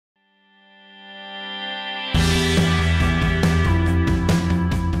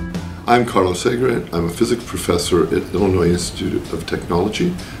I'm Carlos Segret. I'm a physics professor at Illinois Institute of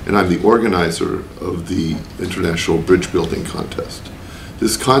Technology, and I'm the organizer of the International Bridge Building Contest.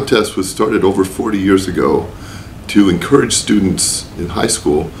 This contest was started over 40 years ago to encourage students in high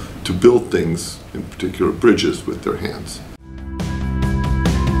school to build things, in particular bridges, with their hands.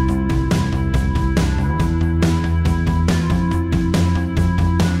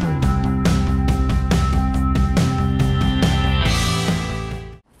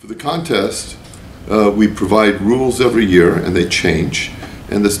 For the contest, we provide rules every year, and they change.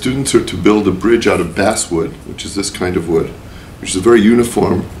 And the students are to build a bridge out of basswood, which is this kind of wood, which is a very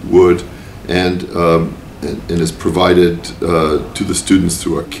uniform wood, and is provided to the students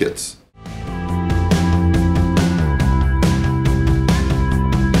through our kits.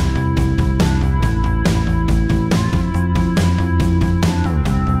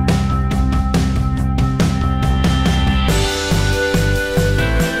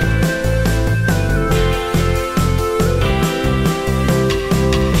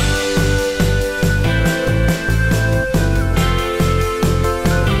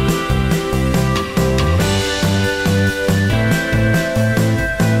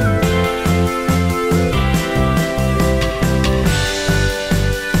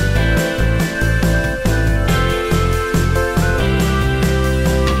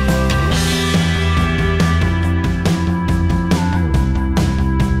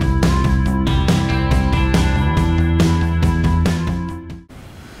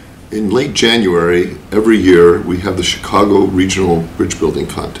 In late January, every year, we have the Chicago Regional Bridge Building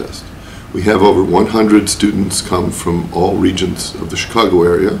Contest. We have over 100 students come from all regions of the Chicago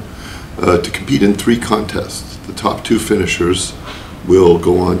area to compete in 3 contests. The top 2 finishers will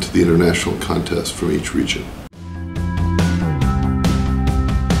go on to the international contest from each region.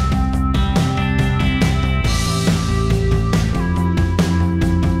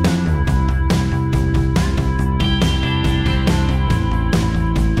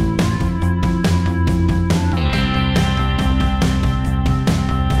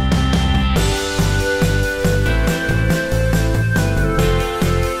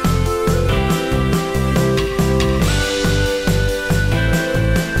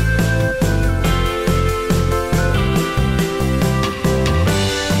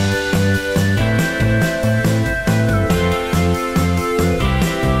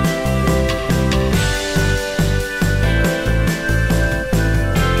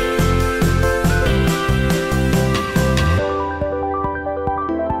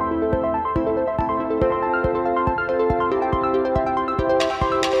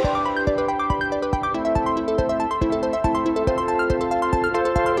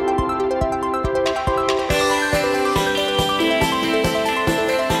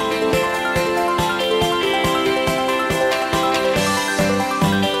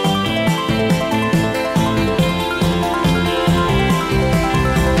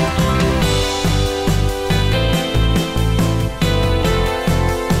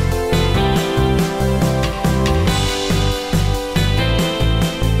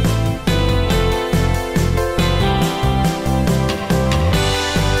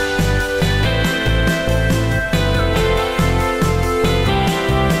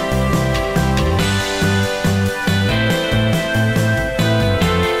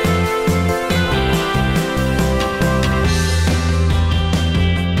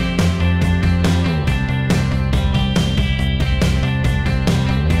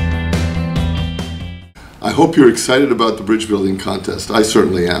 I hope you're excited about the bridge building contest. I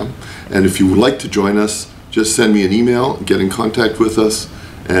certainly am. And if you would like to join us, just send me an email, get in contact with us,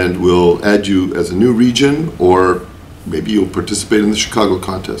 and we'll add you as a new region, or maybe you'll participate in the Chicago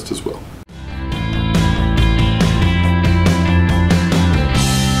contest as well.